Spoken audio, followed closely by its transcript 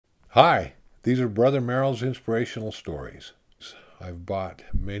Hi, these are Brother Merrill's inspirational stories. I've bought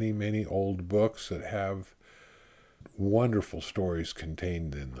many, many old books that have wonderful stories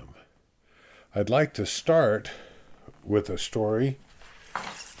contained in them. I'd like to start with a story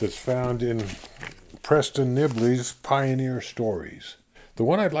that's found in Preston Nibley's Pioneer Stories. The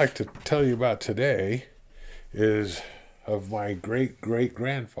one I'd like to tell you about today is of my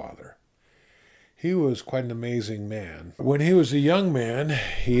great-great-grandfather. He was quite an amazing man. When he was a young man,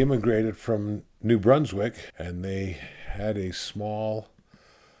 he immigrated from New Brunswick, and they had a small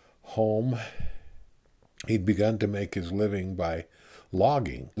home. He'd begun to make his living by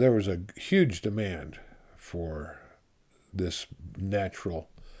logging. There was a huge demand for this natural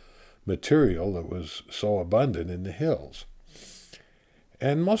material that was so abundant in the hills.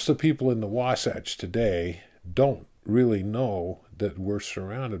 And most of the people in the Wasatch today don't really know that we're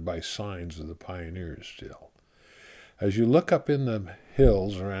surrounded by signs of the pioneers still. As you look up in the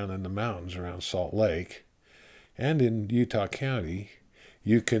hills around in the mountains around Salt Lake and in Utah County,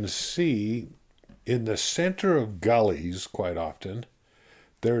 you can see in the center of gullies quite often,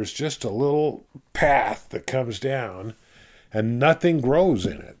 there's just a little path that comes down and nothing grows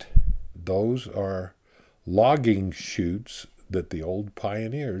in it. Those are logging chutes that the old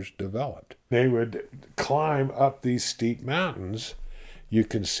pioneers developed. They would climb up these steep mountains. You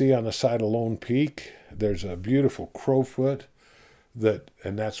can see on the side of Lone Peak, there's a beautiful crowfoot,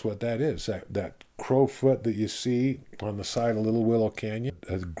 and that's what that is. That crowfoot that you see on the side of Little Willow Canyon,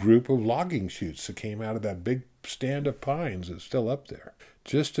 a group of logging chutes that came out of that big stand of pines that's still up there.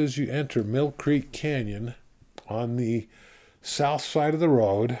 Just as you enter Mill Creek Canyon on the south side of the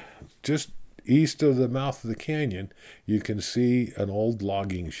road, just east of the mouth of the canyon, you can see an old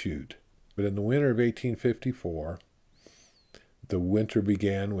logging chute. But in the winter of 1854, the winter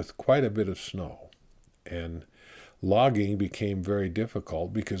began with quite a bit of snow, and logging became very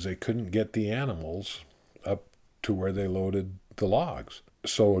difficult because they couldn't get the animals up to where they loaded the logs.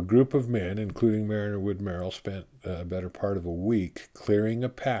 So a group of men, including Marriner Wood Merrill, spent a better part of a week clearing a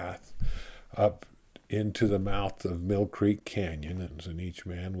path up into the mouth of Mill Creek Canyon, and each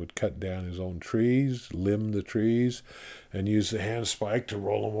man would cut down his own trees, limb the trees, and use the handspike to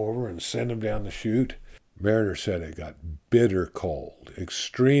roll them over and send them down the chute. Marriner said it got bitter cold,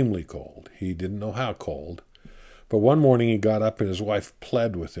 extremely cold. He didn't know how cold, but one morning he got up and his wife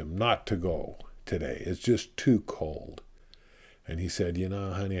pled with him not to go today. It's just too cold. And he said, "You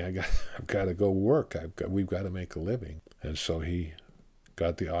know, honey, I've got to go work. We've got to make a living." And so he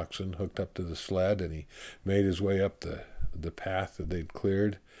got the oxen hooked up to the sled, and he made his way up the path that they'd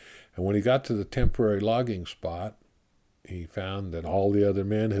cleared. And when he got to the temporary logging spot, he found that all the other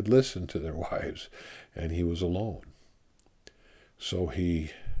men had listened to their wives, and he was alone. So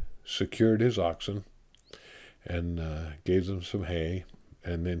he secured his oxen and gave them some hay,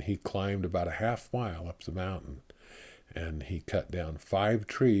 and then he climbed about a half mile up the mountain, and he cut down 5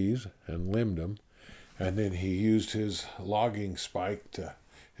 trees and limbed them. And then he used his logging spike,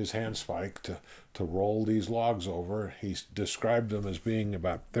 his hand spike, to roll these logs over. He described them as being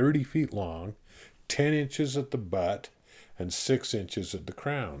about 30 feet long, 10 inches at the butt, and 6 inches at the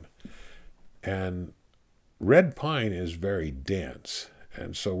crown. And red pine is very dense,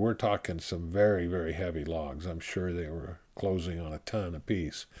 and so we're talking some very, very heavy logs. I'm sure they were closing on a ton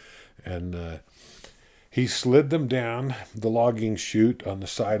apiece. And he slid them down the logging chute on the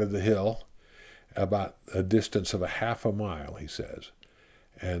side of the hill, about a distance of a half a mile, he says.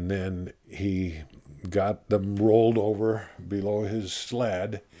 And then he got them rolled over below his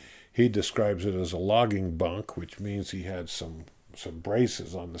sled. He describes it as a logging bunk, which means he had some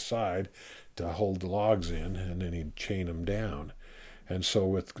braces on the side to hold the logs in, and then he'd chain them down. And so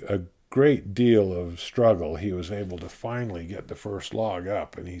with a great deal of struggle, he was able to finally get the first log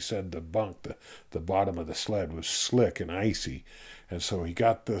up. And he said the bunk, the bottom of the sled, was slick and icy. And so he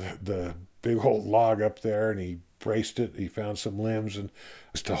got the big old log up there, and he braced it. He found some limbs and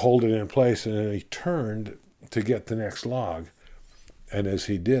just to hold it in place, and then he turned to get the next log. And as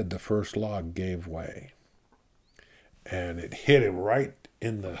he did, the first log gave way, and it hit him right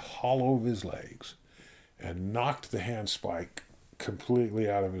in the hollow of his legs and knocked the handspike completely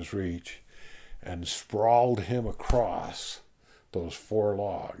out of his reach and sprawled him across those 4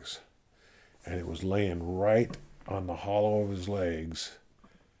 logs. And it was laying right on the hollow of his legs,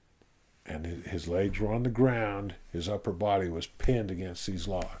 and his legs were on the ground. His upper body was pinned against these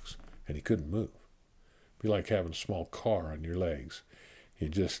logs, and he couldn't move. It'd be like having a small car on your legs. He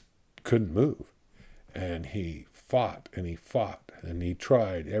just couldn't move. And he fought, and he fought, and he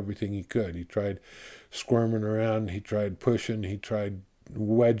tried everything he could. He tried squirming around, he tried pushing, he tried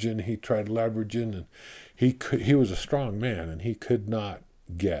wedging, he tried leveraging, and he was a strong man, and he could not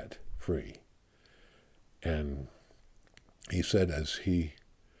get free. And he said as he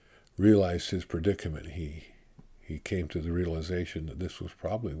realized his predicament, he came to the realization that this was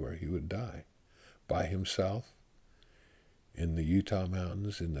probably where he would die, by himself, in the Utah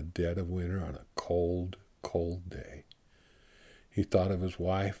mountains, in the dead of winter, on a cold, cold day. He thought of his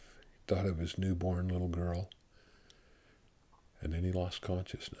wife, he thought of his newborn little girl, and then he lost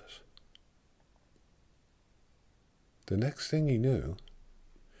consciousness. The next thing he knew,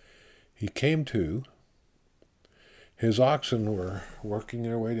 he came to. His oxen were working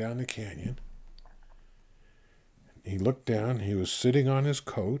their way down the canyon. He looked down. He was sitting on his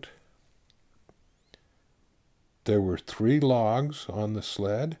coat. There were 3 logs on the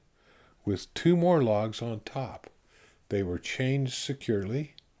sled with 2 more logs on top. They were chained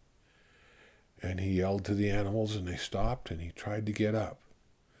securely. And he yelled to the animals, and they stopped, and he tried to get up.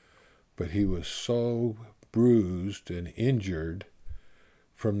 But he was so bruised and injured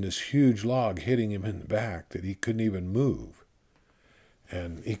from this huge log hitting him in the back that he couldn't even move.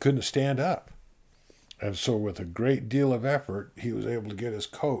 And he couldn't stand up. And so with a great deal of effort, he was able to get his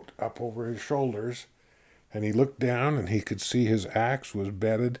coat up over his shoulders. And he looked down, and he could see his axe was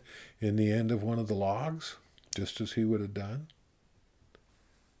bedded in the end of one of the logs, just as he would have done.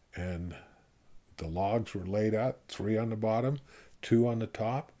 And the logs were laid out, 3 on the bottom, 2 on the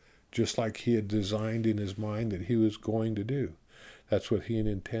top, just like he had designed in his mind that he was going to do. That's what he had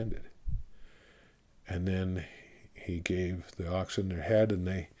intended. And then he gave the oxen their head, and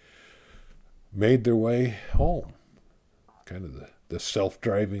they made their way home. Kind of the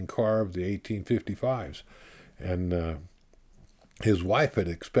self-driving car of the 1855s. And his wife had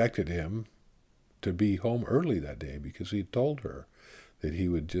expected him to be home early that day because he'd told her that he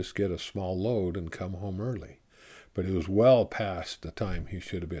would just get a small load and come home early. But it was well past the time he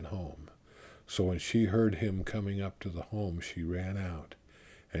should have been home. So when she heard him coming up to the home, she ran out.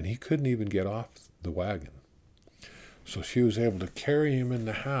 And he couldn't even get off the wagon. So she was able to carry him in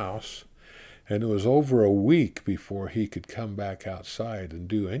the house, and it was over a week before he could come back outside and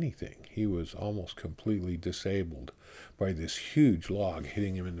do anything. He was almost completely disabled by this huge log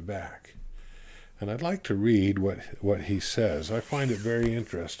hitting him in the back. And I'd like to read what he says. I find it very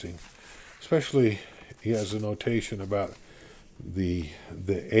interesting, especially he has a notation about the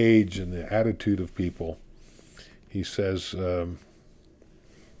age and the attitude of people. He says,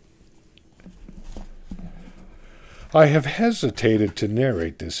 I have hesitated to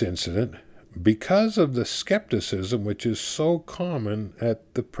narrate this incident because of the skepticism which is so common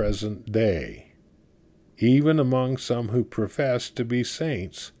at the present day, even among some who profess to be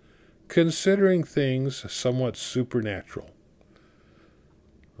saints, considering things somewhat supernatural.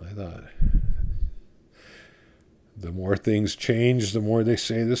 I thought, the more things change, the more they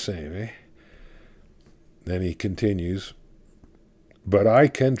say the same, eh? Then he continues, but I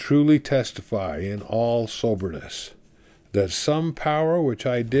can truly testify in all soberness that some power which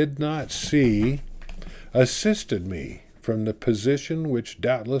I did not see assisted me from the position which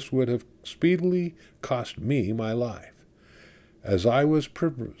doubtless would have speedily cost me my life, as I was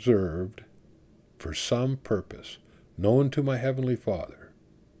preserved for some purpose known to my Heavenly Father.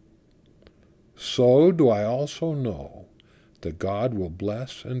 So do I also know that God will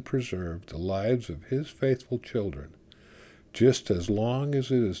bless and preserve the lives of His faithful children, just as long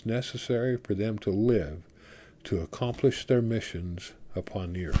as it is necessary for them to live to accomplish their missions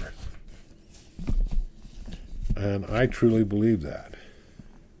upon the earth. And I truly believe that.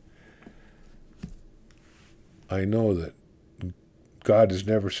 I know that God is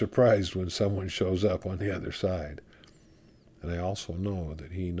never surprised when someone shows up on the other side. And I also know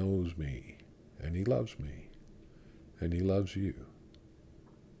that He knows me, and He loves me, and He loves you.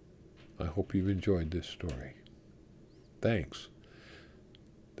 I hope you've enjoyed this story. Thanks.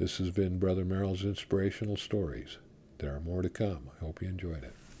 This has been Brother Merrill's Inspirational Stories. There are more to come. I hope you enjoyed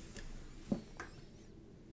it.